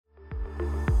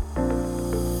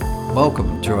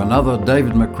Welcome to another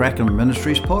David McCracken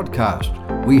Ministries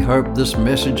podcast. We hope this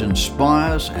message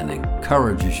inspires and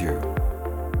encourages you.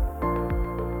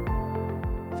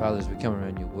 Father, as we come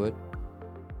around your word,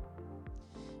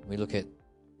 we look at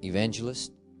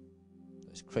evangelists,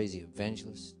 those crazy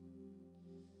evangelists.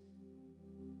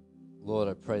 Lord,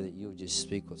 I pray that you would just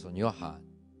speak what's on your heart.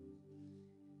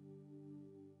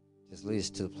 Just lead us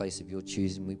to the place of your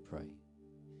choosing, we pray.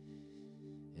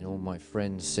 And all my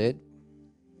friends said,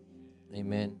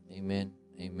 amen, amen,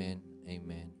 amen,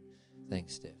 amen.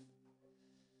 Thanks, Steph.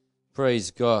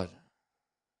 Praise God.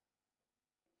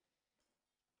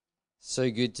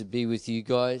 So good to be with you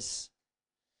guys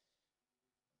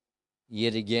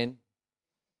yet again.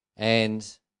 And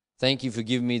thank you for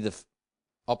giving me the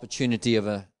opportunity of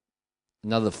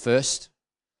another first.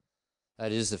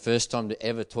 That is the first time to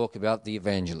ever talk about the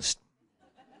evangelist.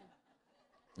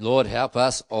 Lord, help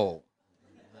us all.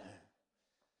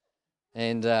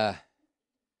 And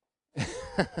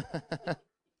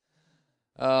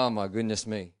oh my goodness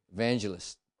me,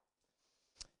 evangelist.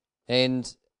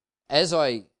 And as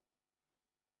I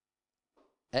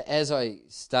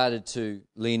started to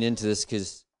lean into this,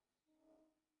 because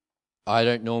I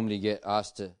don't normally get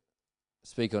asked to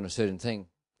speak on a certain thing,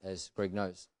 as Greg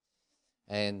knows,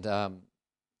 and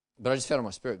but I just felt in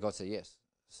my spirit God said yes.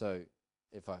 So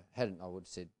if I hadn't, I would have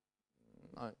said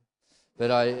no,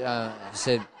 but I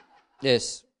said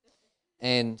yes,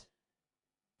 and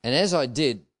as I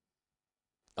did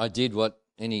what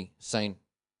any sane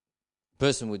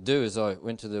person would do. As I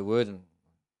went to the Word and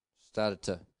started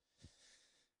to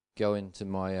go into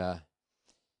my,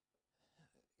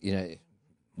 where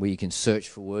you can search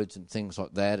for words and things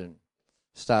like that, and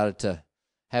started to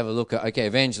have a look at, okay,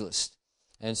 evangelist.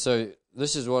 And so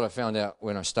this is what I found out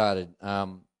when I started,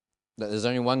 that there's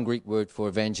only one Greek word for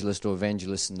evangelist or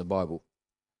evangelist in the Bible.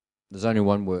 There's only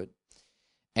one word.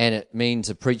 And it means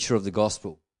a preacher of the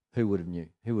gospel. Who would have knew?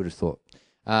 Who would have thought?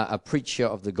 A preacher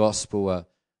of the gospel,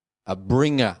 a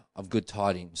bringer of good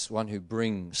tidings, one who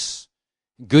brings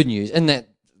good news. And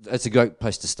that's a great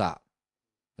place to start.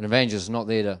 An evangelist is not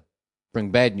there to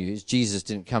bring bad news. Jesus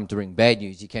didn't come to bring bad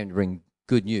news. He came to bring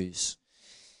good news.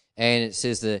 And it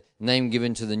says the name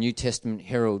given to the New Testament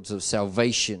heralds of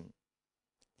salvation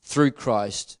through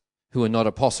Christ who are not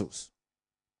apostles.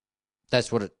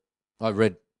 That's what I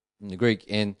read in the Greek.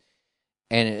 And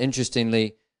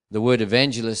interestingly, the word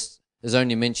evangelist is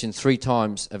only mentioned 3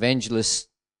 times. Evangelist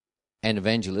and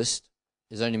evangelist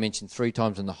is only mentioned 3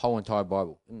 times in the whole entire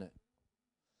Bible, isn't it?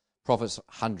 Prophets,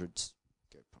 hundreds.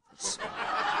 Prophets.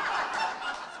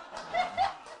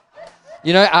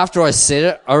 You know, after I said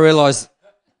it, I realized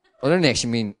I don't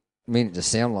actually mean it to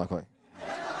sound like I.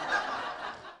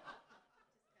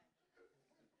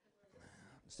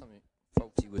 Something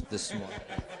faulty with this one.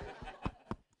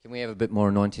 Can we have a bit more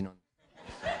anointing on?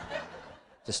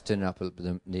 Just turn it up a little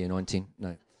bit, the anointing.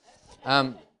 No.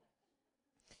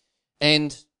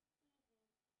 And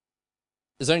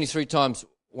there's only 3 times.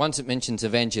 Once it mentions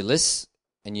evangelists,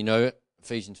 and you know it,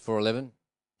 Ephesians 4:11,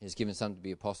 He has given some to be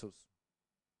apostles,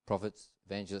 prophets,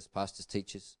 evangelists, pastors,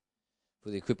 teachers, for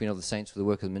the equipping of the saints for the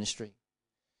work of the ministry.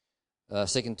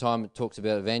 Second time it talks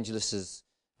about evangelists is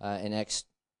in Acts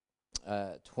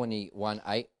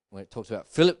 21:8, when it talks about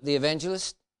Philip the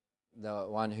evangelist, the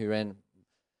one who ran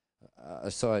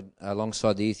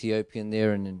alongside the Ethiopian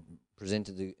there and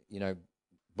presented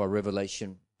by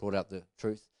revelation, brought out the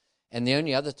truth. And the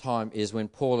only other time is when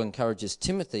Paul encourages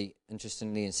Timothy,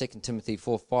 interestingly, in 2 Timothy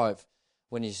 4:5,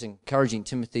 when he's encouraging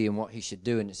Timothy in what he should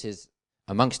do, and it says,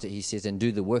 amongst it, he says, and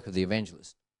do the work of the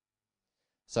evangelist.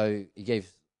 So he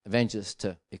gave evangelists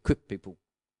to equip people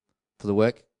for the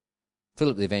work,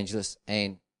 Philip the evangelist,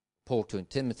 and Paul to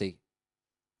Timothy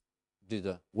do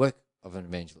the work of an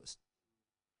evangelist.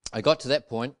 I got to that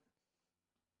point,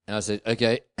 and I said,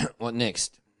 okay, what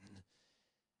next?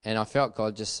 And I felt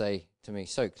God just say to me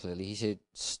so clearly, He said,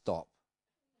 stop.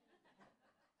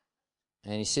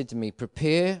 And He said to me,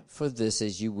 prepare for this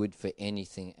as you would for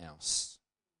anything else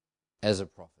as a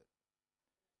prophet.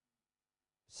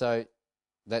 So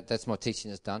that's my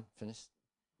teaching is done, finished.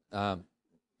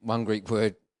 One Greek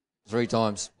word, 3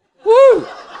 times. Woo!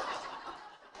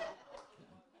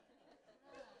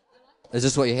 Is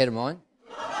this what you had in mind?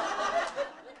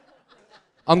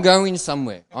 I'm going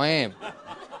somewhere. I am.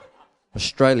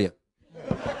 Australia.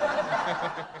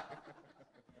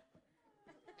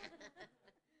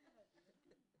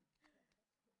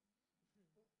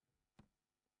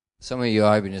 Some of you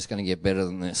are hoping it's going to get better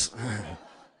than this.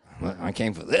 I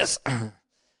came for this.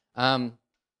 And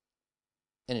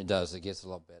it does. It gets a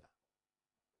lot better.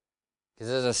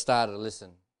 Because as I started to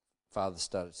listen, Father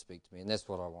started to speak to me, and that's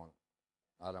what I want.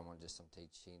 I don't want just some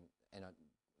teaching. And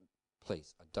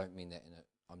please, I don't mean that in it.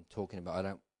 I'm talking about I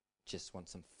don't just want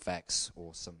some facts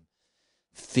or some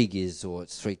figures or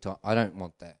it's 3 times. I don't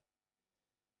want that.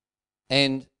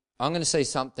 And I'm going to say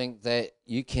something that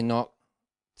you cannot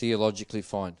theologically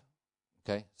find.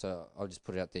 Okay? So I'll just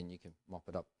put it out there and you can mop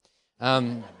it up.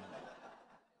 But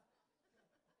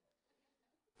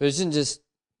it isn't just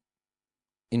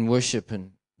in worship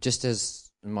and just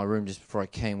as in my room just before I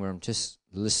came where I'm just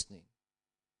listening.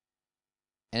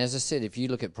 And as I said, if you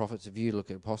look at prophets, if you look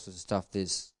at apostles and stuff,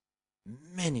 there's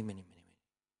many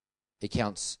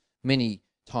accounts, many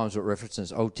times with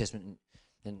references, Old Testament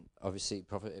and obviously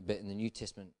prophet, but in the New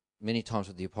Testament, many times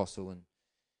with the apostle. And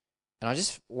I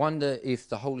just wonder if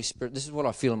the Holy Spirit, this is what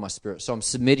I feel in my spirit. So I'm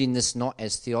submitting this not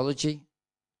as theology.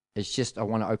 It's just I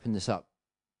want to open this up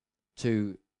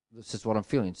to, this is what I'm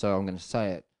feeling. So I'm going to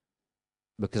say it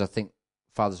because I think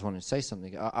Father's wanting to say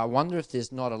something. I wonder if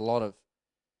there's not a lot of,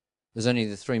 there's only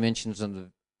the 3 mentions of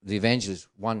the evangelists,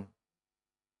 one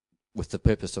with the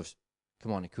purpose of,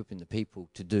 equipping the people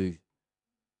to do,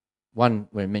 one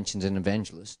where it mentions an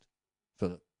evangelist,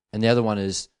 Philip, and the other one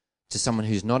is to someone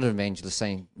who's not an evangelist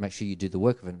saying, make sure you do the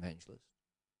work of an evangelist.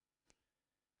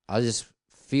 I just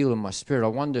feel in my spirit, I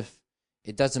wonder if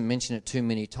it doesn't mention it too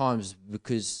many times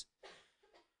because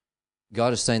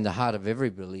God is saying the heart of every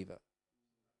believer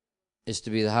is to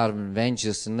be the heart of an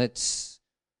evangelist, and let's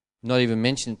not even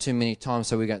mention it too many times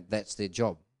so we go, that's their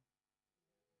job.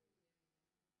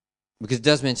 Because it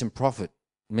does mention prophet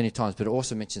many times, but it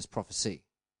also mentions prophecy.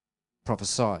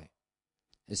 Prophesy.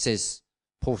 It says,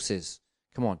 Paul says,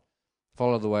 come on,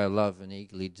 follow the way of love and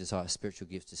eagerly desire spiritual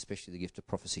gifts, especially the gift of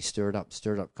prophecy. Stir it up,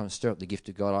 kind of stir up the gift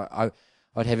of God.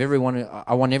 I'd have everyone,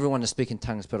 I want everyone to speak in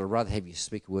tongues, but I'd rather have you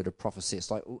speak a word of prophecy.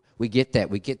 It's like, we get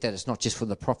that. It's not just for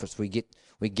the prophets. We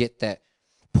get that.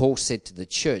 Paul said to the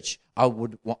church, I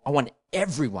want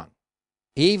everyone.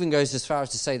 He even goes as far as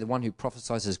to say the one who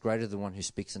prophesies is greater than the one who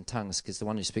speaks in tongues, because the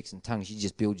one who speaks in tongues, you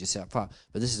just build yourself up.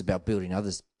 But this is about building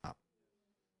others up.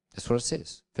 That's what it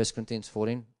says. 1 Corinthians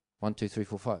 14, 1, 2, 3,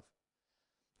 4, 5.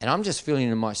 And I'm just feeling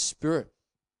in my spirit,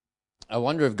 I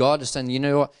wonder if God is saying, you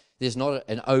know what, there's not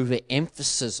an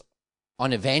overemphasis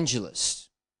on evangelists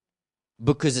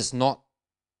because it's not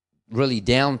really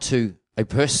down to a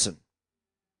person.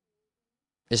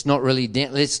 It's not really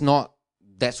down,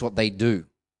 that's what they do.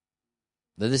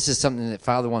 But this is something that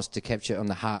Father wants to capture on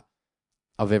the heart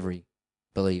of every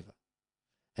believer.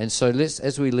 And so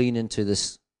as we lean into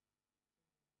this,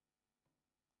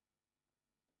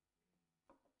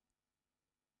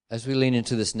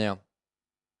 now,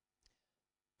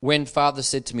 when Father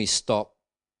said to me, stop,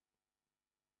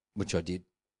 which I did,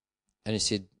 and he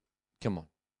said, come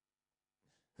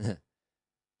on,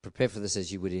 prepare for this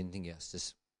as you would anything else.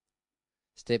 Just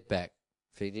step back,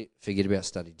 forget about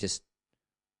study.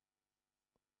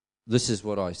 This is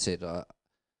what I said,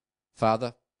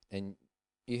 Father, and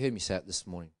you heard me say it this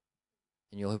morning,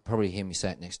 and you'll probably hear me say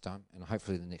it next time, and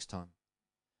hopefully the next time.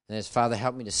 And as Father,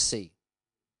 help me to see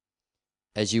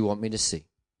as you want me to see,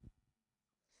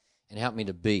 and help me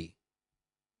to be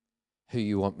who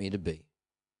you want me to be.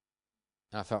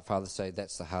 And I felt Father say,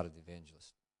 that's the heart of the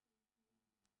evangelist.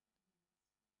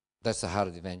 That's the heart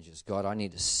of the evangelist. God, I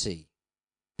need to see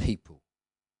people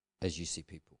as you see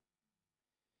people.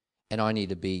 And I need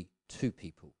to be to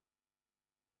people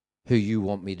who you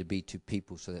want me to be to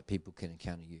people so that people can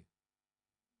encounter you.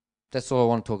 That's all I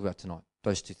want to talk about tonight,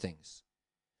 those 2 things.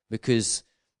 Because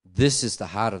this is the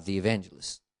heart of the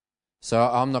evangelist. So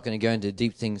I'm not going to go into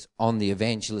deep things on the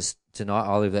evangelist tonight.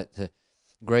 I'll leave that to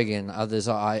Greg and others.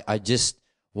 I just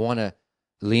want to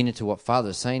lean into what Father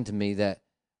is saying to me, that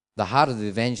the heart of the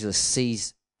evangelist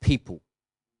sees people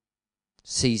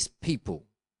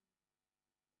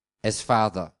as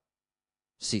Father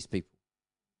sees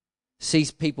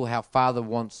people how Father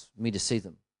wants me to see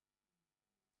them.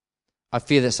 I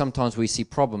fear that sometimes we see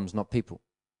problems, not people.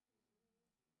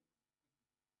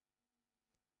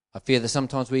 I fear that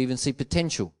sometimes we even see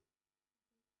potential,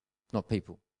 not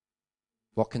people.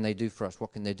 What can they do for us?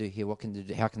 What can they do here? What can they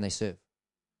do? How can they serve?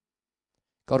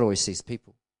 God always sees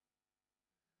people.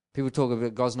 People talk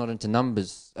about God's not into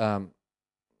numbers.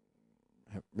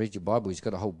 Read your Bible. He's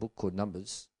got a whole book called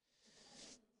Numbers.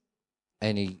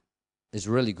 And he is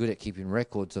really good at keeping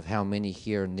records of how many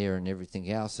here and there and everything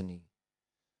else. And he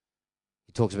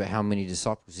talks about how many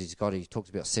disciples he's got. He talks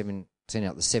about sending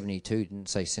out the 72. He didn't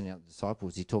say send out the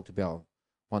disciples. He talked about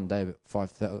one day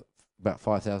about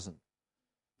 5,000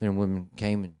 men and women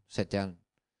came and sat down and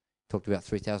talked about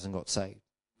 3,000 got saved.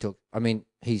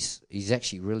 He's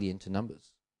actually really into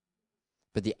numbers.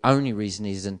 But the only reason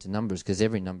he's into numbers is because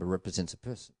every number represents a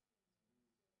person.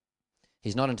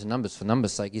 He's not into numbers for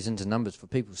numbers' sake. He's into numbers for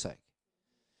people's sake.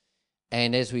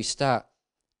 And as we start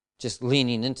just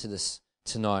leaning into this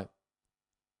tonight,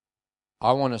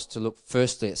 I want us to look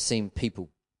firstly at seeing people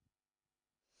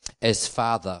as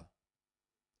Father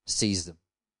sees them.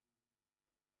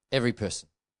 Every person.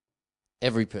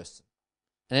 Every person.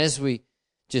 And as we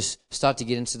just start to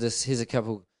get into this, here's a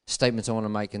couple statements I want to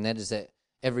make, and that is that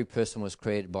every person was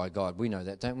created by God. We know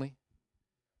that, don't we?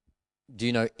 Do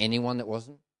you know anyone that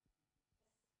wasn't?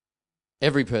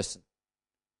 Every person.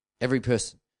 Every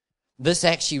person. This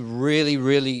actually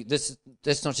really,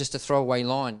 that's not just a throwaway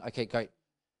line. Okay, great.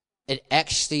 It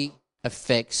actually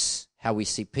affects how we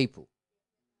see people.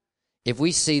 If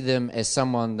we see them as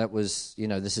someone that was,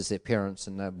 this is their parents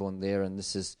and they're born there and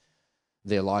this is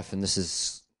their life and this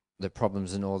is their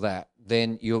problems and all that,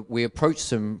 then we approach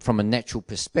them from a natural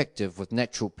perspective with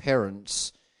natural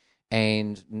parents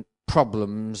and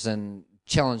problems and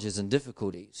challenges and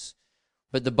difficulties.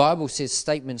 But the Bible says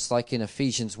statements like in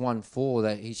Ephesians 1:4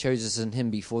 that he chose us in him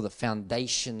before the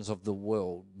foundations of the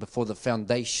world, before the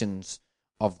foundations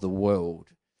of the world.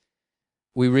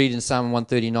 We read in Psalm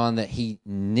 139 that he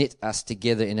knit us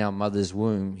together in our mother's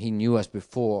womb. He knew us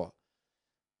before.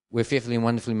 We're fearfully and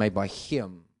wonderfully made by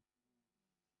him.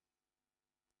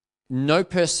 No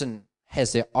person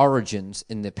has their origins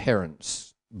in their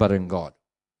parents, but in God.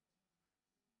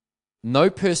 No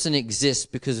person exists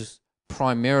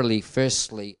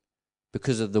firstly,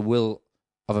 because of the will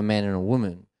of a man and a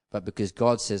woman, but because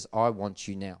God says, I want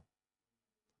you now.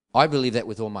 I believe that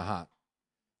with all my heart.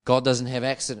 God doesn't have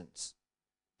accidents.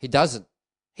 He doesn't.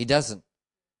 He doesn't.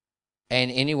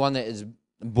 And anyone that is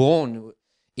born,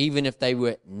 even if they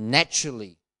were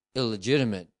naturally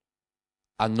illegitimate,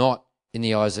 are not in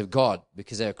the eyes of God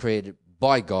because they are created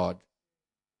by God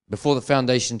before the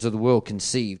foundations of the world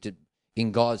conceived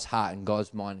in God's heart and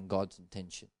God's mind and God's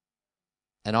intention.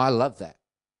 And I love that.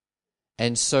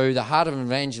 And so the heart of an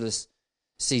evangelist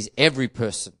sees every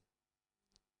person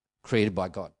created by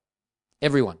God.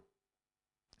 Everyone.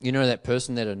 You know that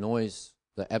person that annoys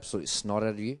the absolute snot out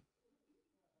of you?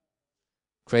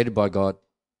 Created by God,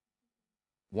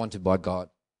 wanted by God,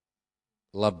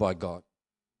 loved by God.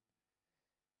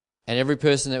 And every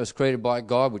person that was created by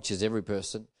God, which is every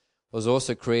person, was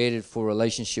also created for a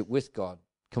relationship with God.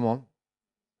 Come on.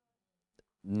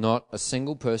 Not a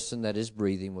single person that is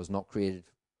breathing was not created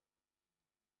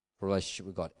for a relationship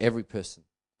with God. Every person,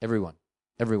 everyone.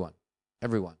 And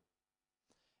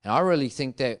I really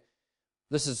think that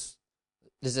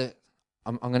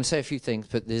I'm going to say a few things,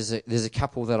 but there's a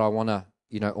couple that I want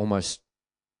to, almost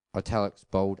italics,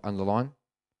 bold, underline,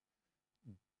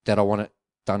 that I want it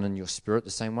done in your spirit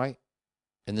the same way.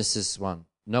 And this is one.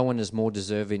 No one is more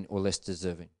deserving or less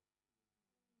deserving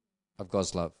of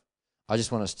God's love. I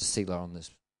just want us to seal on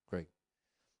this, Greg.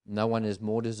 No one is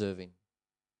more deserving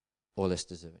or less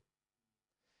deserving.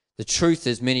 The truth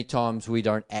is many times we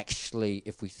don't actually,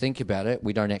 if we think about it,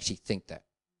 we don't actually think that.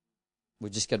 We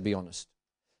just got to be honest.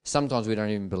 Sometimes we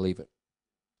don't even believe it.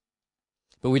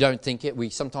 But we don't think it. We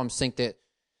sometimes think that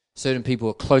certain people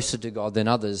are closer to God than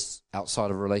others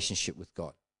outside of a relationship with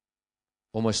God.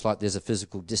 Almost like there's a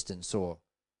physical distance, or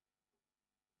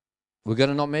we've got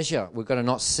to not measure. We've got to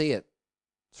not see it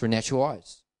through natural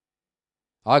eyes.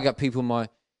 I got people in my,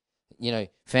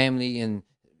 family, and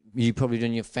you probably do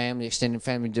in your family, extended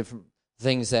family, different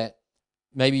things that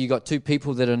maybe you got two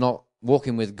people that are not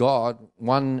walking with God.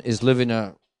 One is living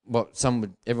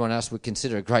everyone else would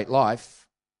consider a great life,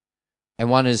 and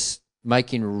one is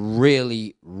making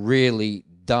really, really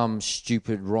dumb,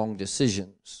 stupid, wrong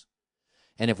decisions.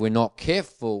 And if we're not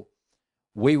careful,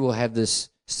 we will have this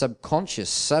subconscious,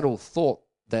 subtle thought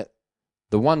that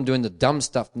the one doing the dumb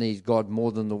stuff needs God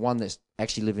more than the one that's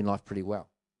actually living life pretty well.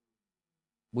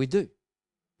 We do.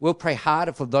 We'll pray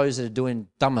harder for those that are doing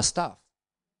dumber stuff.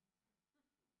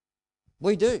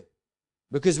 We do.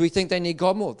 Because we think they need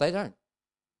God more. They don't.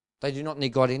 They do not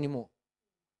need God anymore.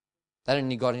 They don't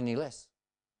need God any less.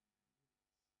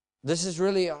 This is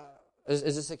really,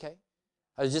 is this okay?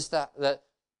 It's just that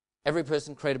every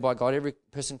person created by God, every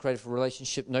person created for a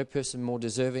relationship, no person more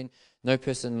deserving, no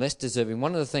person less deserving.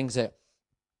 One of the things that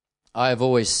I have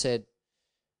always said,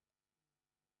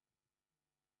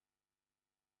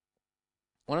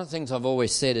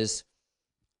 is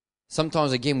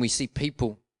sometimes, again, we see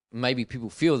people, maybe people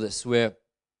feel this, where,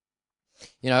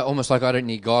 almost like I don't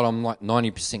need God, I'm like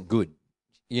 90% good,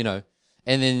 And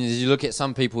then you look at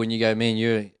some people and you go, man,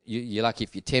 you're lucky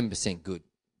if you're 10% good.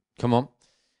 Come on.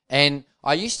 And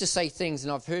I used to say things,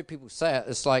 and I've heard people say it,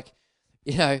 it's like,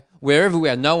 wherever we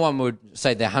are, no one would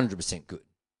say they're 100% good.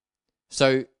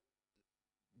 So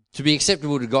to be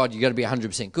acceptable to God, you've got to be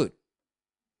 100% good,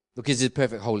 because he's a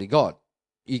perfect, holy God.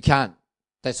 You can't.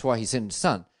 That's why he sent his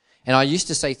son. And I used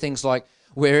to say things like,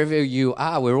 wherever you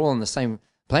are, we're all on the same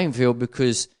playing field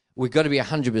because we've got to be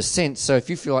 100%. So if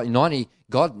you feel like 90,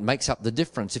 God makes up the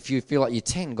difference. If you feel like you're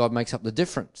 10, God makes up the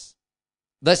difference.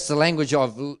 That's the language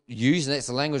I've used, and that's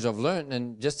the language I've learned.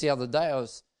 And just the other day I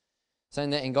was saying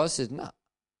that, and God said, no,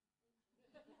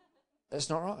 that's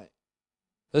not right.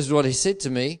 This is what he said to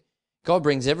me. God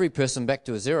brings every person back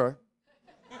to a zero.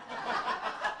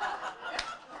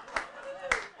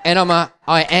 And I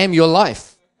am your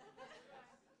life.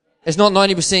 It's not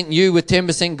 90% you with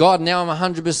 10% God. Now I'm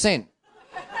 100%.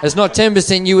 It's not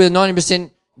 10% you with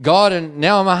 90% God, and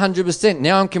now I'm 100%.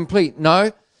 Now I'm complete.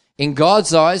 No, in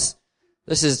God's eyes,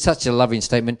 this is such a loving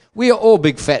statement. We are all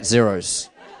big fat zeros.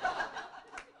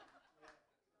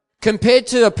 Compared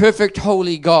to a perfect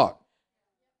holy God.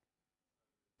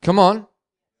 Come on.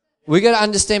 We got to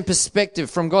understand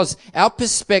perspective from God's. Our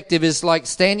perspective is like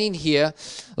standing here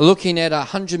looking at a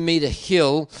 100-meter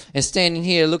hill and standing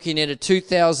here looking at a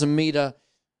 2,000-meter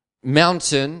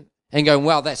mountain and going,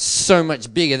 wow, that's so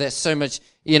much bigger. That's so much,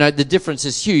 the difference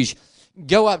is huge.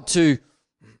 Go up to,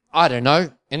 I don't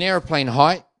know, an airplane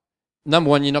height.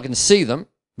 Number one, you're not going to see them.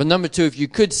 But number two, if you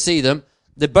could see them,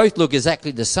 they both look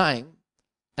exactly the same.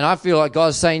 And I feel like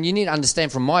God's saying, you need to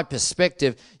understand from my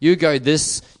perspective, you go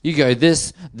this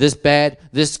bad,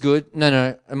 this good.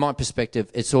 No, in my perspective,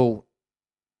 it's all,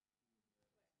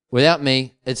 without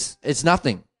me, it's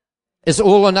nothing. It's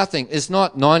all or nothing. It's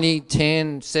not 90,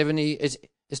 10, 70.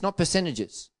 It's not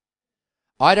percentages.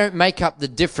 I don't make up the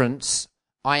difference.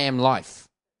 I am life.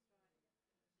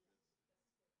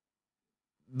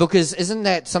 Because isn't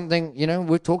that something,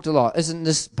 we've talked a lot. Isn't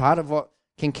this part of what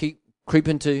can creep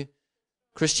into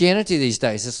Christianity these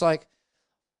days? It's like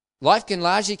life can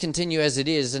largely continue as it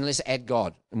is unless add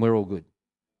God and we're all good.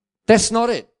 That's not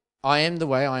it. I am the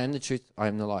way, I am the truth, I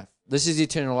am the life. This is the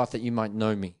eternal life that you might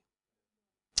know me.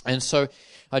 And so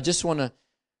I just want to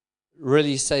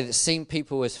really say that seeing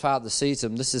people as Father sees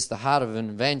them, this is the heart of an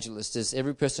evangelist, is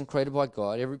every person created by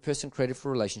God, every person created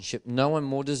for relationship, no one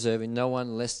more deserving, no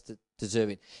one less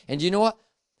deserving. And you know what?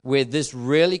 Where this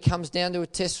really comes down to a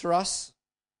test for us,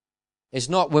 it's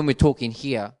not when we're talking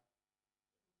here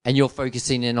and you're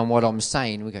focusing in on what I'm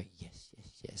saying. We go,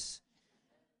 yes.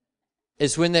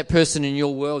 It's when that person in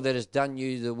your world that has done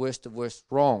you the worst of worst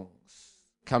wrongs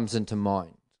comes into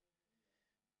mind.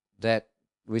 That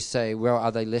we say, well,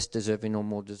 are they less deserving or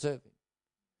more deserving?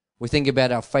 We think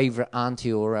about our favorite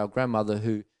auntie or our grandmother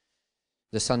who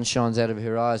the sun shines out of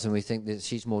her eyes and we think that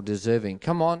she's more deserving.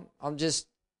 Come on, I'm just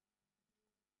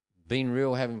being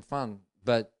real, having fun.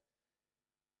 But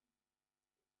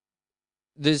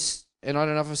there's, and I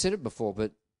don't know if I've said it before,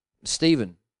 but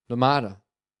Stephen, the martyr,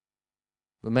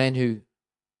 the man who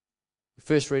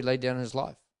first laid down his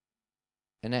life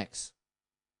in Acts,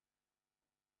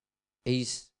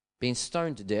 he's been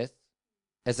stoned to death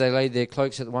as they laid their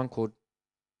cloaks at the one called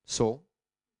Saul.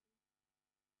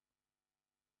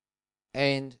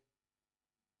 And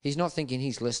he's not thinking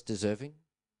he's less deserving.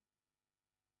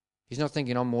 He's not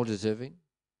thinking I'm more deserving.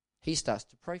 He starts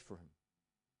to pray for him.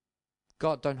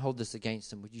 God, don't hold this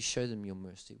against them. Would you show them your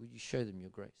mercy? Would you show them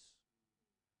your grace?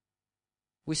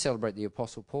 We celebrate the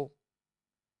Apostle Paul.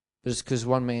 But it's because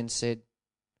one man said,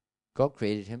 God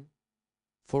created him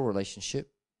for a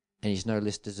relationship, and he's no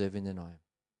less deserving than I am.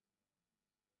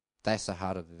 That's the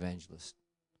heart of the evangelist.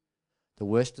 The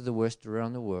worst of the worst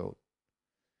around the world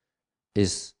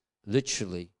is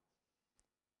literally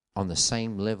on the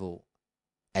same level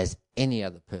as any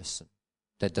other person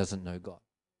that doesn't know God.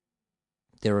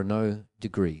 There are no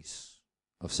degrees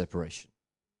of separation.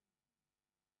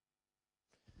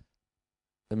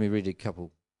 Let me read a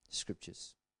couple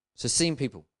scriptures. So, seeing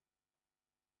people.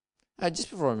 Just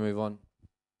before I move on,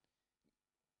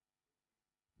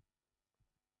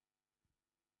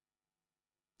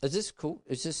 is this cool?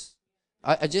 Is this?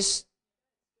 I just,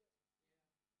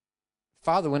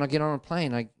 Father, when I get on a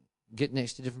plane, I get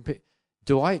next to different people.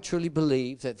 Do I truly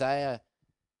believe that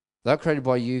they're created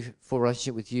by you for a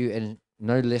relationship with you, and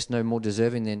no less, no more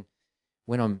deserving than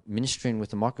when I'm ministering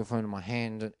with a microphone in my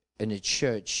hand in a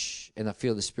church and I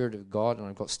feel the Spirit of God and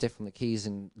I've got Steph on the keys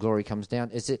and glory comes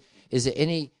down? Is there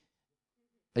any,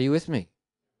 are you with me?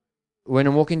 When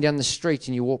I'm walking down the street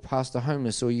and you walk past the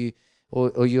homeless, or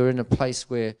you're in a place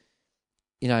where,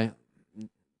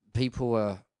 people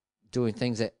are doing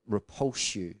things that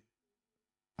repulse you,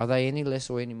 are they any less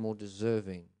or any more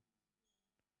deserving?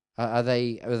 Are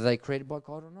they created by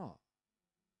God or not?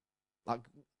 Like,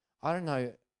 I don't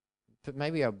know, but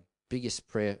maybe our biggest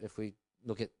prayer, if we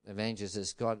look at evangelists,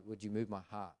 is, God, would you move my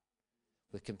heart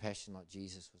with compassion like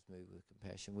Jesus was moved with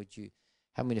compassion? Would you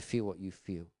help me to feel what you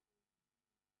feel?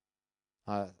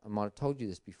 I might have told you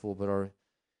this before, but I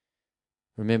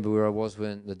remember where I was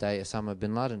when the day Osama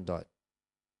bin Laden died.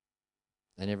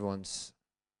 And everyone's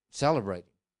celebrating,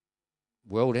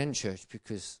 world and church,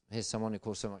 because here's someone who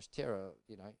caused so much terror,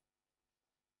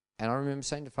 And I remember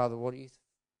saying to Father, what do you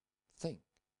think?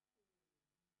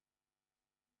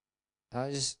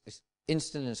 And it's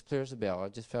instant and as clear as a bell. I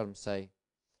just felt him say,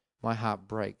 my heart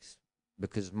breaks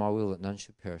because my will that none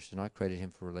should perish, and I created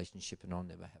him for a relationship and I'll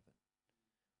never have it.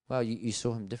 Well, you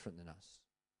saw him different than us.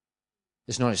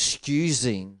 It's not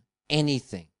excusing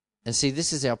anything. And see,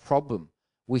 this is our problem.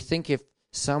 We think if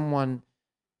someone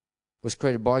was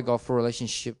created by God for a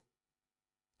relationship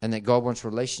and that God wants a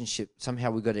relationship,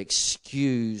 somehow we've got to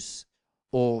excuse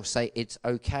or say it's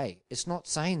okay. It's not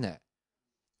saying that.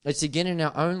 It's again in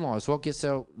our own lives. What gets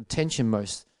our attention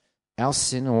most? Our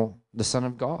sin or the Son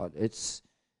of God?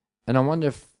 And I wonder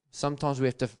if sometimes we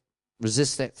have to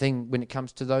resist that thing when it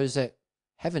comes to those that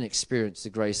haven't experienced the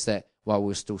grace that while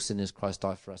we're still sinners, Christ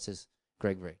died for us, as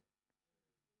Greg read.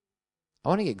 I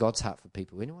want to get God's heart for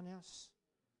people. Anyone else?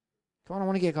 Come on, I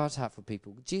want to get God's heart for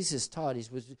people. Jesus is tired.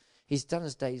 He's done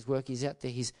his day's work. He's out there.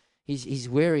 He's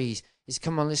weary. He's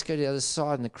come on, let's go to the other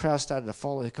side. And the crowd started to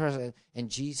follow. And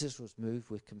Jesus was moved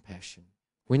with compassion.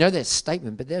 We know that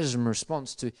statement, but that is in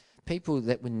response to people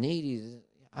that were needy.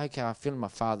 Okay, I'm feeling my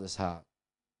Father's heart.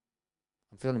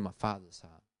 I'm feeling my Father's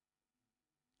heart.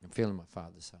 I'm feeling my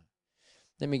Father's heart.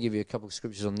 Let me give you a couple of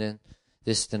scriptures on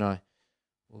this, then I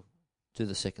will do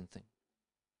the second thing.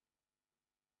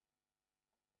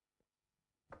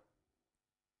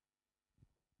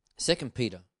 2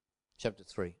 Peter chapter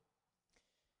 3.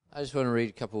 I just want to read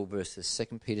a couple of verses.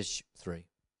 2 Peter 3.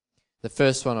 The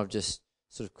first one I've just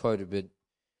sort of quoted a bit.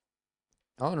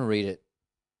 I want to read it.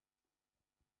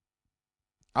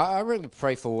 I really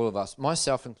pray for all of us,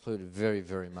 myself included, very,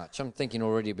 very much. I'm thinking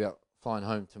already about flying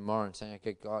home tomorrow and saying,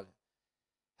 okay, God,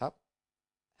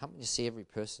 help me to see every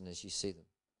person as you see them.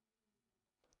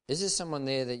 Is there someone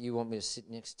there that you want me to sit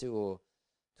next to or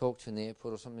talk to in the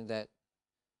airport or something that,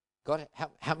 God,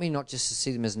 help me not just to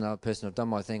see them as another person. I've done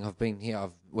my thing. I've been here.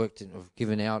 I've worked and I've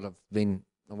given out. I've been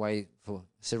away for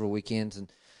several weekends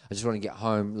and I just want to get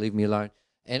home, leave me alone.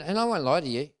 And I won't lie to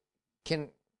you.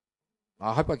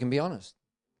 I hope I can be honest.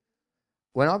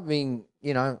 When I've been,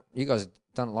 you guys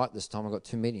don't like this time. I've got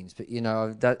 2 meetings, but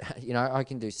I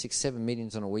can do 6-7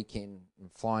 meetings on a weekend and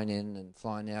flying in and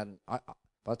flying out. And by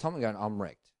the time I'm going, I'm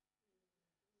wrecked.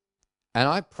 And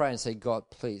I pray and say, God,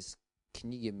 please,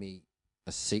 can you give me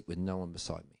a seat with no one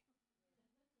beside me?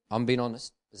 I'm being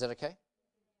honest. Is that okay?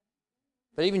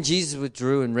 But even Jesus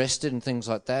withdrew and rested and things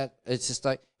like that. It's just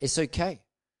like, it's okay.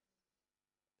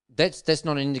 That's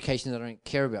not an indication that I don't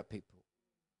care about people.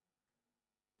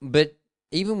 But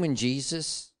even when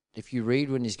Jesus, if you read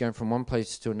when he's going from one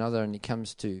place to another and he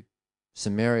comes to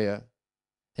Samaria,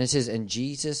 and it says, and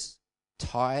Jesus,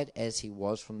 tired as he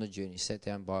was from the journey, sat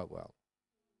down by a well.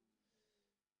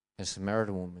 And a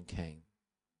Samaritan woman came.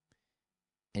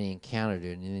 And he encountered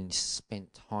her, and then he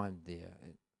spent time there.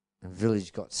 And the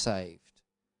village got saved.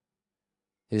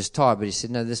 He was tired, but he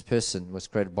said, no, this person was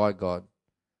created by God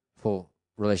for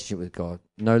relationship with God.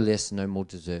 No less, no more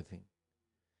deserving.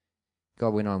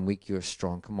 God, when I'm weak, you're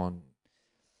strong. Come on.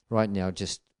 Right now,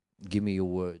 just give me your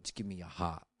words. Give me your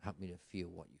heart. Help me to feel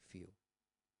what you feel.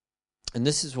 And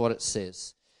this is what it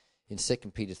says in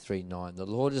 2 Peter 3:9. The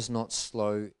Lord is not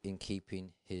slow in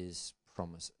keeping his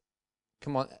promise.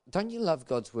 Come on. Don't you love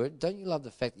God's word? Don't you love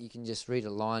the fact that you can just read a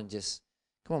line,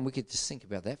 come on, we could just think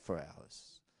about that for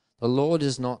hours. The Lord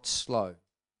is not slow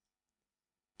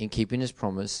in keeping his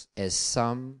promise, as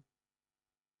some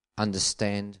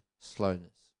understand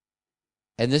slowness.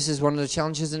 And this is one of the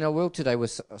challenges in our world today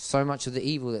with so much of the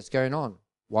evil that's going on.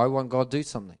 Why won't God do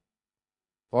something?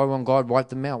 Why won't God wipe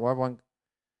them out?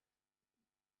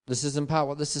 This is in part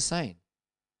what this is saying.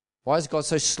 Why is God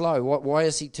so slow? Why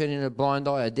is he turning a blind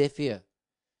eye, a deaf ear?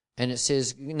 And it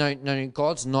says, no,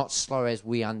 God's not slow as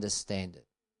we understand it.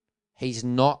 He's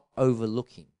not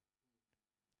overlooking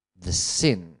the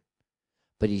sin,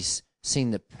 but he's seen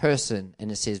the person,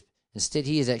 and it says, instead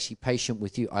he is actually patient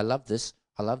with you. I love this.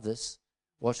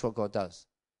 Watch what God does.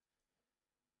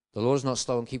 The Lord is not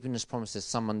slow in keeping his promises.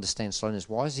 Some understand slowness.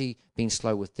 Why is he being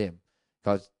slow with them?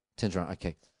 God turns around.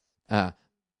 Okay.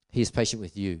 He is patient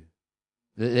with you.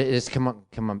 Let's come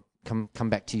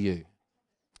back to you.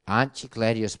 Aren't you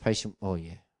glad he was patient? Oh,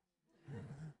 yeah.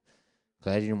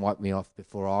 Glad he didn't wipe me off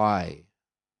before I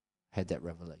had that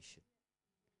revelation.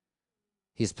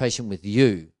 He is patient with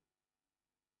you.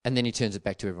 And then he turns it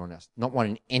back to everyone else, not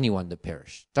wanting anyone to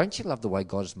perish. Don't you love the way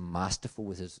God is masterful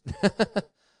with his...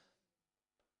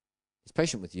 He's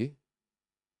patient with you.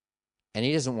 And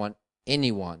he doesn't want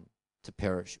anyone to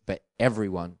perish, but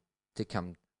everyone to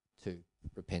come to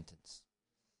repentance.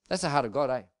 That's the heart of God,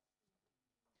 eh?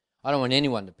 I don't want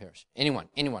anyone to perish. Anyone.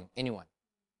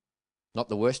 Not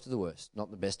the worst of the worst, not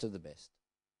the best of the best.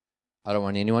 I don't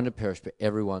want anyone to perish, but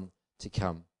everyone to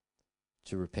come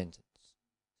to repentance.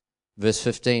 Verse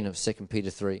 15 of 2 Peter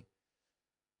 3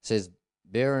 says,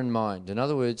 bear in mind. In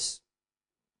other words,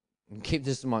 keep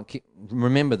this in mind.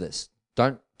 Remember this.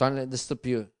 Don't let this slip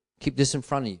you. Keep this in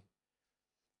front of you.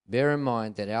 Bear in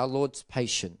mind that our Lord's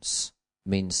patience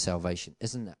means salvation.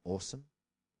 Isn't that awesome?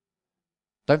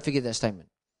 Don't forget that statement.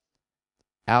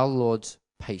 Our Lord's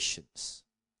patience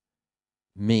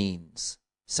means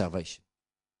salvation.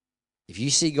 If you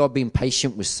see God being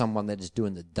patient with someone that is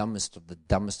doing the dumbest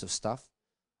of stuff,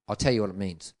 I'll tell you what it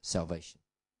means, salvation.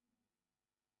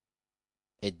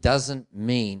 It doesn't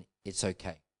mean it's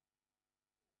okay.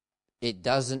 It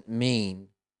doesn't mean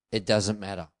it doesn't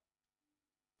matter.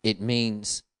 It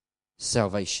means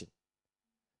salvation.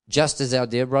 Just as our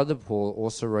dear brother Paul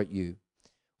also wrote you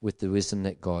with the wisdom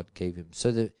that God gave him.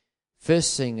 So the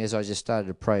first thing, as I just started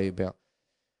to pray about,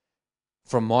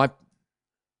 from my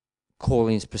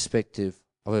calling's perspective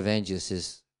of evangelist,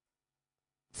 is,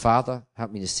 Father,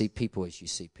 help me to see people as you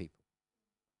see people.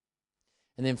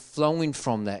 And then flowing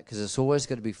from that, because it's always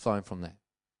going to be flowing from that.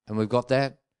 And we've got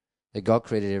that God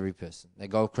created every person. That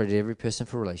God created every person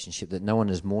for relationship, that no one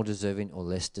is more deserving or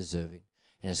less deserving.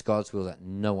 And it's God's will that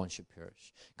no one should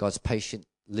perish. God's patience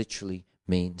literally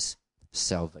means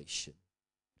salvation.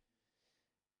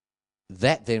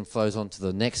 That then flows on to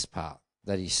the next part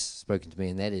that he's spoken to me,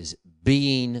 and that is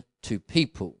being to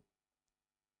people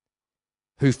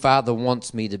who Father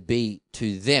wants me to be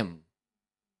to them,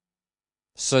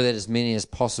 so that as many as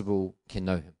possible can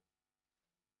know him.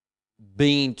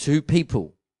 Being to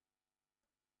people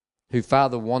who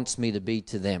Father wants me to be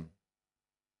to them,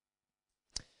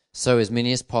 so as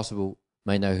many as possible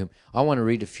may know him. I want to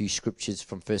read a few scriptures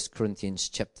from 1 Corinthians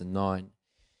chapter 9,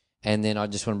 and then I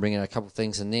just want to bring in a couple of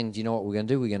things, and then do you know what we're going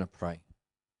to do? We're going to pray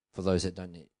for those that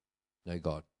don't know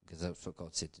God, because that's what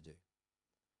God said to do.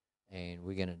 And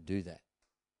we're going to do that.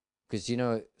 Because, you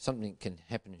know, something can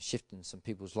happen and shift in some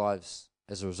people's lives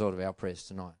as a result of our prayers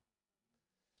tonight.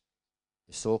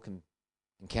 Saul can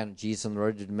encounter Jesus on the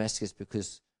road to Damascus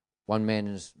because one man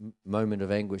in his moment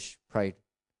of anguish prayed,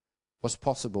 what's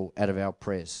possible out of our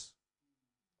prayers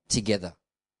together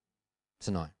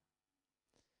tonight?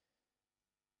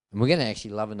 And we're going to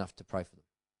actually love enough to pray for them.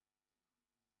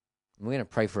 And we're going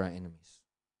to pray for our enemies.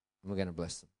 And we're going to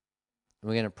bless them. And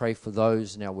we're going to pray for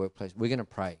those in our workplace. We're going to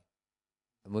pray.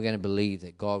 And we're going to believe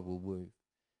that God will move.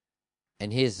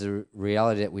 And here's the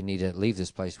reality that we need to leave this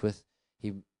place with.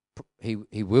 He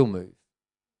will move.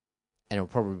 And it'll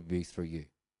probably be through you.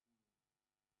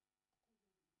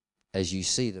 As you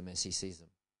see them, as he sees them.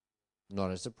 Not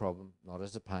as a problem, not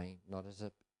as a pain, no.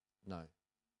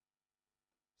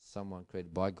 Someone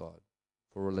created by God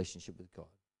for a relationship with God.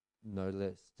 No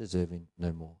less deserving,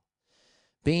 no more.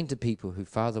 Being to people who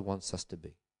Father wants us to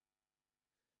be.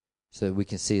 So that we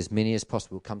can see as many as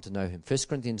possible come to know him. 1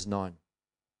 Corinthians 9,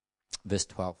 verse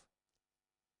 12.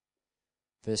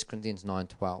 1 Corinthians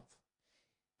 9:12.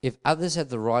 If others have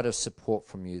the right of support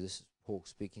from you, this is Paul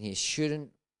speaking here, shouldn't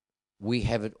we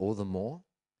have it all the more?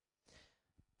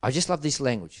 I just love this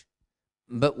language.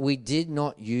 But we did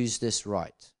not use this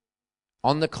right.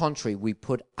 On the contrary, we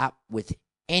put up with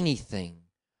anything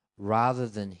rather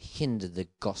than hinder the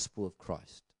gospel of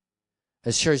Christ.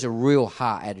 It shows a real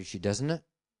heart attitude, doesn't it?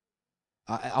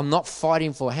 I'm not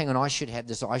fighting for, hang on, I should have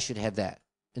this or I should have that.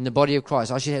 In the body of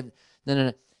Christ, I should have,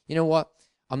 no. You know what?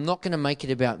 I'm not going to make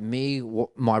it about me,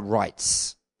 my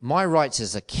rights. My rights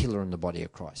is a killer in the body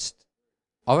of Christ.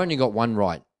 I've only got one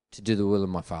right, to do the will of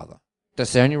my Father.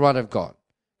 That's the only right I've got.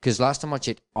 Because last time I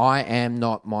checked, I am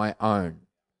not my own.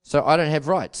 So I don't have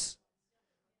rights.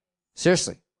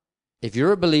 Seriously. If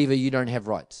you're a believer, you don't have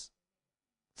rights.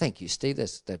 Thank you, Steve.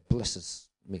 That blesses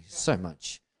me so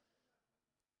much.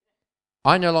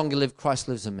 I no longer live, Christ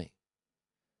lives in me.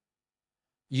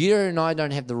 You and I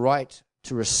don't have the right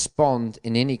to respond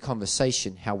in any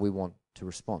conversation how we want to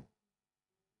respond.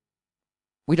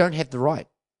 We don't have the right.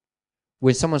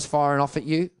 When someone's firing off at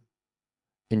you,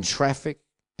 in traffic,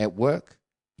 at work,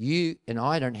 you and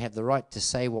I don't have the right to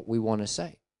say what we want to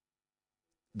say.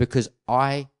 Because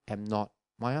I am not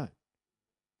my own.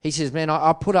 He says, man,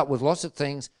 I put up with lots of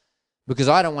things because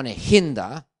I don't want to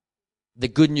hinder the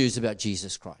good news about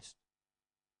Jesus Christ.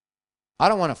 I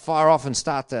don't want to fire off and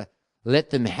start to let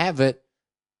them have it.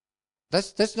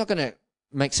 That's not going to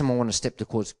make someone want to step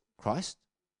towards Christ.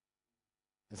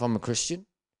 If I'm a Christian.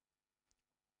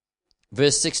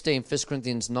 Verse 16, 1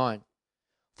 Corinthians 9.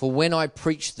 For when I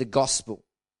preach the gospel,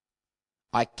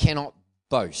 I cannot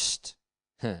boast,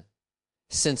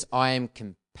 since I am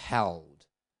compelled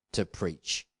to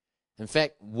preach. In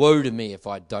fact, woe to me if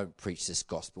I don't preach this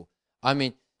gospel. I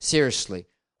mean, seriously,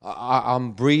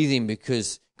 I'm breathing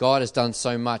because God has done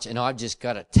so much, and I've just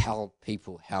got to tell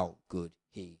people how good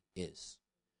He is.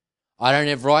 I don't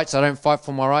have rights. I don't fight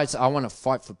for my rights. I want to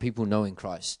fight for people knowing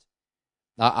Christ.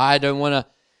 I don't want to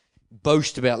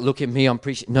boast about, look at me, I'm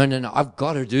preaching. No. I've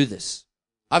got to do this.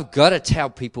 I've got to tell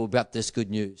people about this good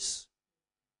news.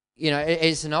 You know,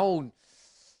 it's an old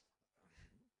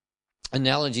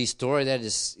analogy story that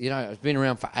is, it's been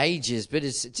around for ages, but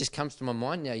it just comes to my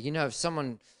mind now. If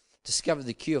someone discovered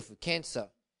the cure for cancer,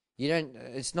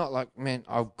 it's not like, man,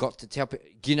 I've got to tell people.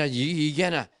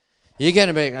 You're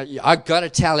gonna be, I've got to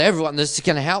tell everyone this is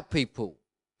going to help people.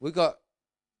 We've got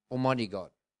Almighty God.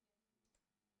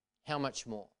 How much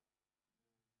more?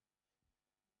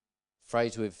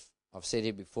 Phrase I've said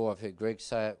here before, I've heard Greg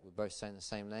say it, we're both saying the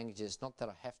same language. It's not that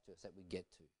I have to, it's that we get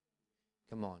to.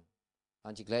 Come on.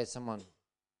 Aren't you glad someone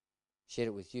shared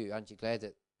it with you? Aren't you glad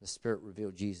that the Spirit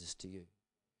revealed Jesus to you?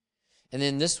 And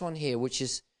then this one here, which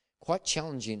is quite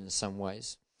challenging in some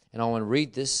ways. And I want to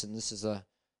read this, and this is, I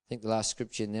think, the last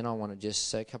scripture, and then I want to just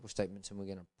say a couple of statements, and we're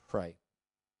going to pray.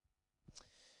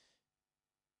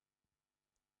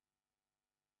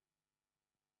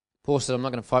 Paul said, I'm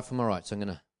not going to fight for my rights. I'm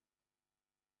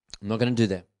not going to do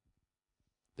that.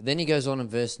 But then he goes on in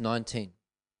verse 19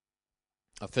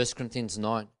 of 1 Corinthians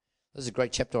 9. This is a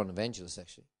great chapter on evangelists,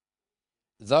 actually.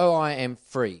 Though I am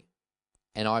free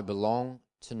and I belong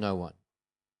to no one,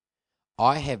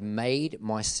 I have made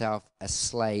myself a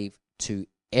slave to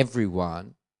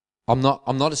everyone. I'm not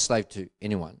a slave to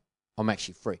anyone. I'm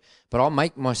actually free. But I'll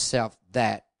make myself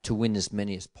that to win as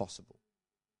many as possible.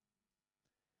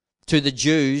 To the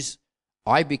Jews,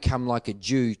 I become like a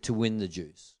Jew to win the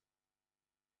Jews.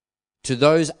 To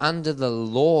those under the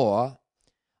law,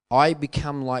 I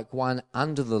become like one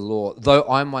under the law, though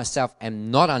I myself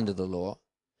am not under the law,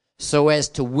 so as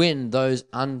to win those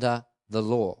under the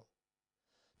law.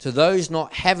 To those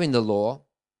not having the law,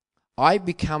 I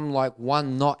become like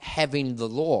one not having the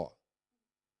law,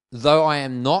 though I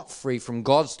am not free from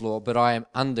God's law, but I am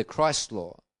under Christ's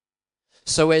law,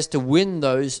 so as to win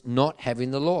those not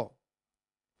having the law.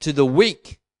 To the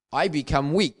weak, I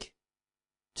become weak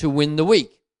to win the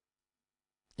weak.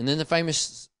 And then the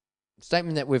famous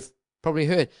statement that we've probably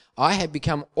heard, I have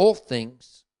become all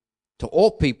things to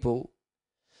all people,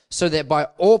 so that by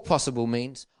all possible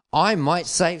means, I might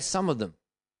save some of them.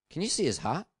 Can you see his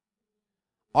heart?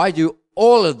 I do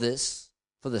all of this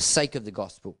for the sake of the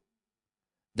gospel,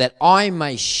 that I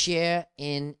may share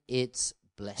in its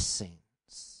blessings.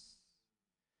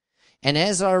 And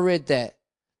as I read that,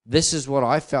 this is what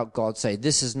I felt God say.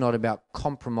 This is not about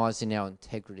compromising our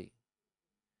integrity.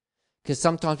 Because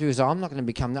sometimes people say, I'm not going to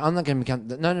become.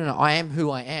 No, I am who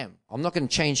I am. I'm not going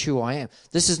to change who I am.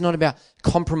 This is not about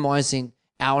compromising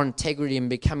our integrity and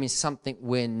becoming something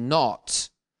we're not,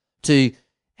 to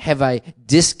have a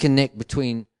disconnect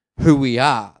between who we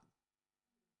are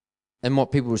and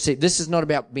what people receive. This is not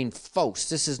about being false.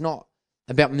 This is not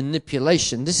about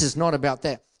manipulation. This is not about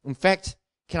that. In fact,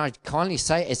 can I kindly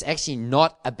say it's actually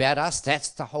not about us? That's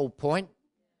the whole point.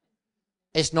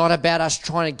 It's not about us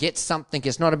trying to get something.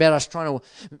 It's not about us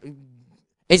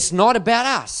it's not about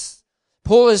us.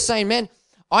 Paul is saying, man,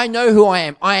 I know who I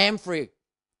am. I am free.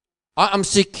 I'm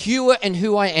secure in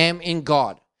who I am in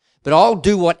God. But I'll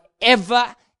do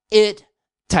whatever it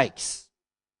takes.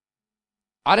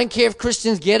 I don't care if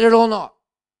Christians get it or not.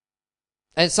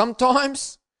 And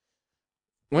sometimes,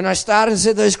 when I started and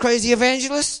said those crazy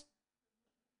evangelists,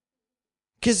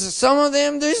 because some of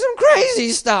them do some crazy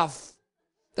stuff.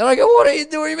 Then I go, what are you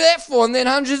doing that for? And then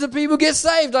hundreds of people get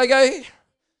saved. I go,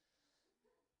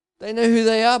 they know who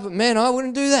they are, but man, I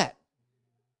wouldn't do that.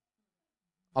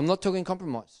 I'm not talking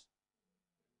compromise.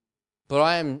 But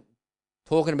I am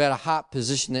talking about a heart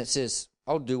position that says,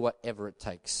 I'll do whatever it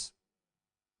takes.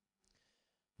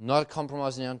 Not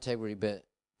compromising our integrity, but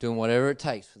doing whatever it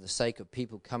takes for the sake of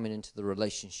people coming into the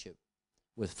relationship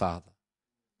with Father.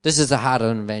 This is the heart of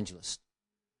an evangelist.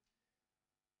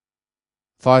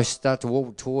 If I start to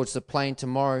walk towards the plane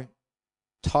tomorrow,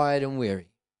 tired and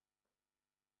weary,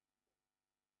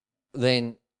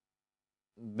 then,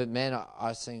 but man,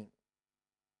 I think,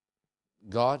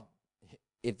 God,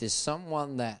 if there's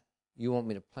someone that you want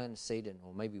me to plant a seed in,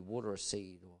 or maybe water a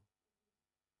seed, or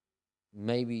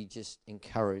maybe just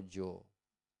encourage, or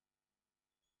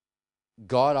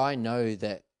God, I know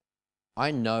that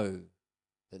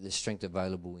there's strength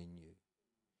available in you.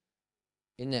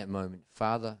 In that moment,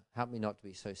 Father, help me not to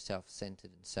be so self-centered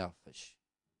and selfish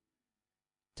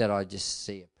that I just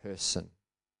see a person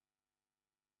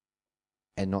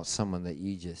and not someone that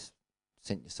you just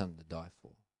sent your son to die for.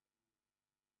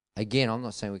 Again, I'm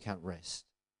not saying we can't rest.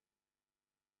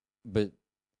 But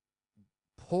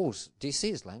do you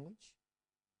see his language?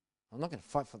 I'm not going to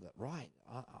fight for that right.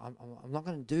 I'm not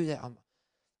going to do that.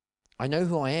 I know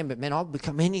who I am, but man, I'll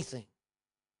become anything.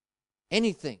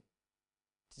 Anything.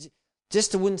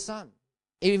 Just to win some.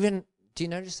 Even, do you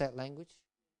notice that language?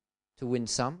 To win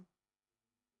some.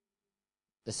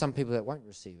 There's some people that won't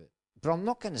receive it. But I'm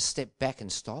not going to step back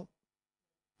and stop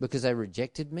because they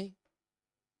rejected me.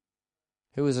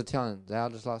 Who was I telling? The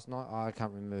elders last night? Oh, I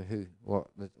can't remember who. What?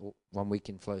 One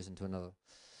weekend flows into another.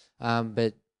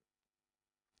 But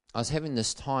I was having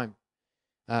this time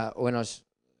when a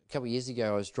couple of years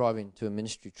ago, I was driving to a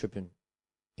ministry trip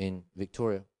in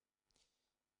Victoria.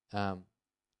 And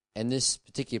this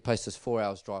particular place was 4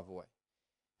 hours drive away.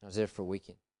 I was there for a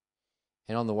weekend.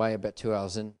 And on the way, about 2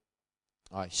 hours in,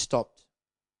 I stopped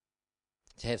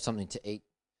to have something to eat,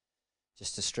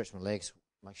 just to stretch my legs,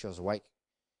 make sure I was awake.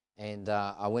 And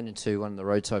I went into one of the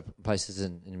roadside places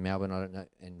in Melbourne, I don't know,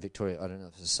 in Victoria, I don't know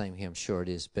if it's the same here, I'm sure it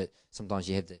is, but sometimes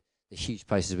you have the huge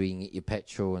places where you can get your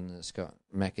petrol, and it's got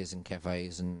Macca's and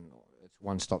cafes, and it's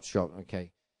one-stop shop,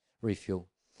 okay, refuel.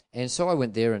 And so I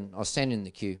went there, and I was standing in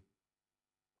the queue,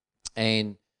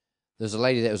 and there was a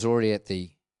lady that was already at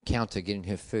the counter getting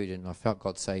her food, and I felt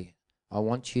God say, I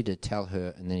want you to tell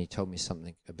her, and then he told me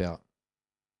something about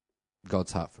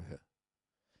God's heart for her.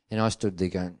 And I stood there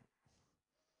going,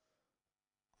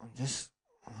 I want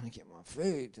to get my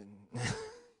food.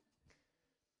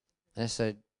 And I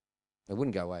said, it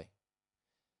wouldn't go away.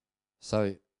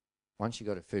 So once she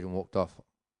got her food and walked off,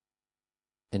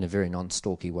 in a very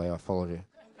non-stalky way, I followed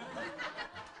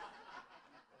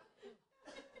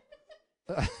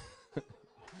her.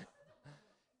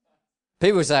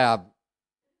 People say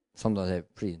sometimes I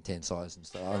have pretty intense eyes and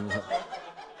stuff.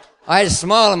 I had a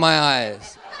smile in my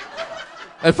eyes.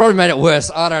 It probably made it worse.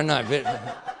 I don't know. But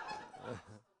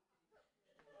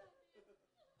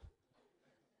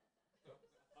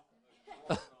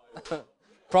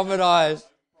Prophet eyes.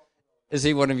 Is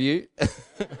he one of you?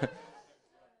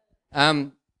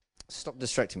 Stop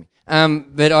distracting me.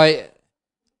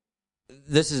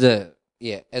 This is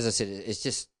as I said,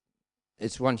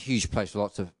 it's one huge place with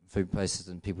lots of food places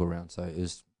and people around. So it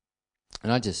was,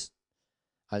 and I just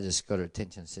got her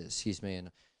attention and said, excuse me,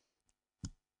 and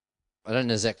I don't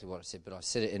know exactly what I said, but I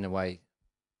said it in a way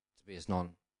to be as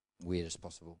non-weird as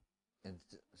possible. And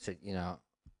said,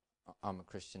 I'm a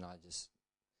Christian,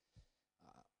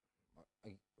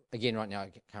 again, right now I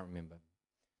can't remember.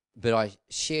 But I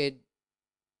shared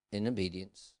in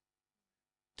obedience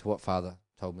to what Father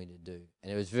told me to do.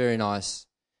 And it was very nice.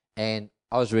 And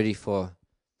I was ready for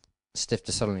Steph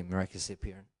to suddenly miraculously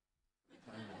appear.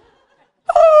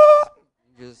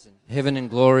 And heaven and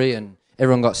glory, and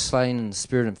everyone got slain in the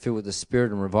Spirit and filled with the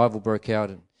Spirit, and revival broke out.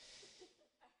 And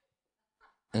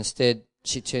instead,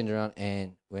 she turned around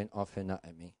and went off her nut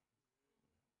at me.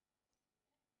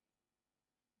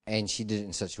 And she did it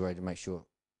in such a way to make sure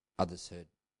others heard.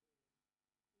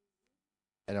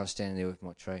 And I was standing there with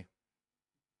my tray,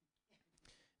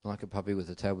 like a puppy with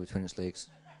a tail between its legs.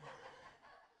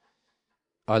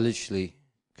 I literally,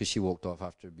 because she walked off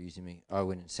after abusing me, I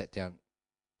went and sat down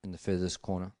in the furthest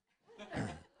corner.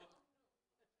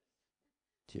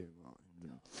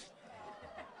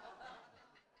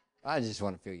 I just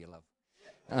want to feel your love.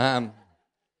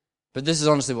 But this is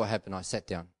honestly what happened. I sat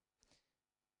down.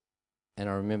 And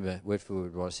I remember word for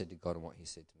word what I said to God and what he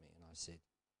said to me. And I said,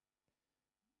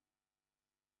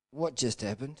 what just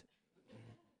happened?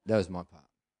 That was my part.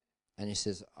 And he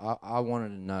says, I wanted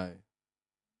to know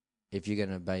if you're going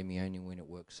to obey me only when it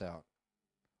works out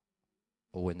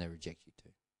or when they reject you too.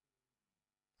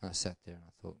 And I sat there and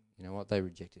I thought, you know what? They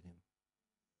rejected him.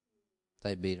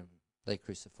 They beat him. They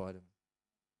crucified him.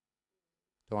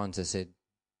 The ones that said,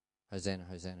 Hosanna,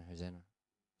 Hosanna, Hosanna,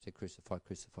 said, crucify,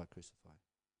 crucify, crucify.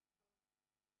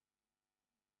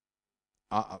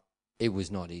 It was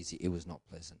not easy. It was not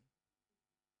pleasant.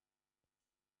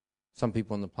 Some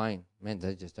people on the plane, man,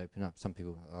 they just open up. Some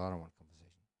people, I don't want a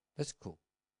conversation. That's cool.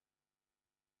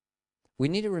 We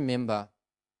need to remember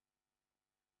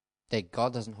that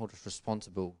God doesn't hold us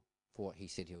responsible for what he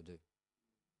said he'll do.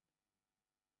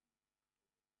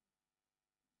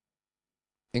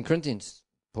 In Corinthians,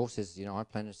 Paul says, I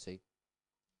planted a seed,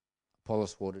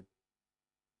 Apollos watered,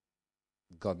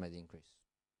 God made the increase.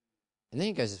 And then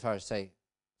he goes as far as to say,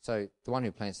 so the one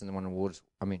who plants and the one who waters,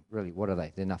 really, what are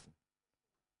they? They're nothing.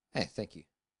 Hey, thank you.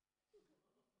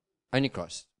 Only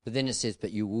Christ. But then it says,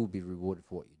 but you will be rewarded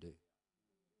for what you do.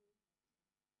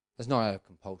 It's not a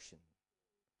compulsion.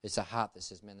 It's a heart that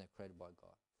says, man, they're created by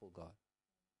God, for God.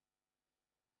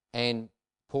 And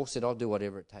Paul said, I'll do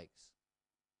whatever it takes.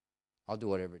 I'll do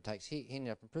whatever it takes. He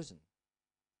ended up in prison.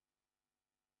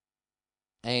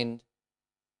 And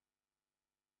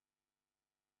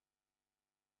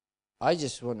I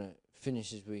just want to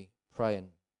finish as we pray, and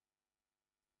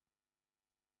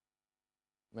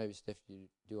maybe Steph, you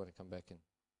do want to come back in.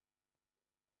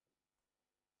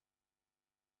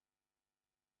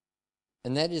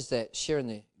 And that is that sharing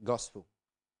the gospel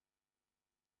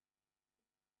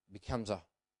becomes a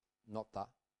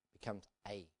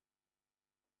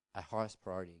highest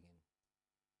priority again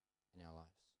in our lives.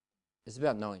 It's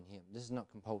about knowing Him. This is not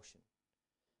compulsion.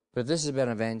 But if this is about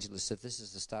evangelists, if this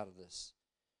is the start of this,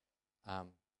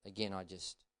 again, I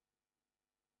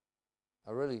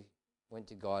really went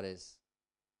to God and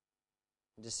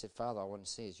just said, Father, I want to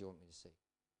see as you want me to see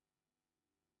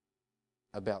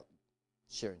about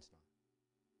sharing tonight.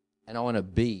 And I want to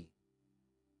be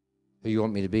who you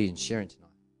want me to be in sharing tonight.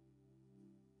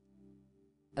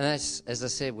 And that's, as I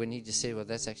said, when he just said, well,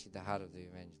 that's actually the heart of the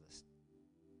evangelist.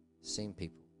 Seeing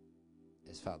people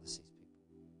as Father sees people.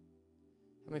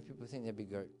 How many people think that'd be a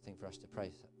great thing for us to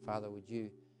pray? Father, would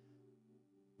you,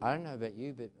 I don't know about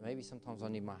you, but maybe sometimes I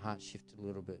need my heart shifted a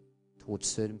little bit towards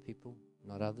certain people,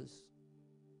 not others.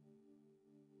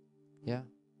 Yeah?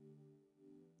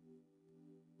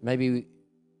 Maybe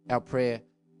our prayer,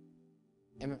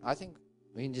 and I think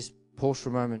we can just pause for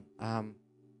a moment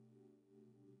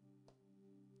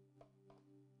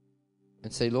and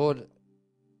say, Lord,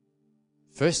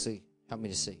 firstly, help me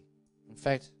to see. In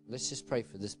fact, let's just pray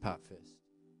for this part first.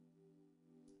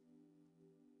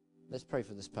 Let's pray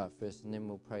for this part first, and then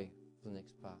we'll pray for the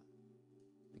next part.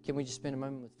 But can we just spend a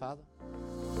moment with Father?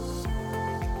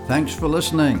 Thanks for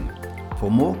listening.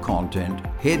 For more content,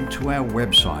 head to our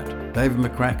website,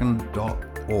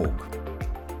 davidmccracken.org.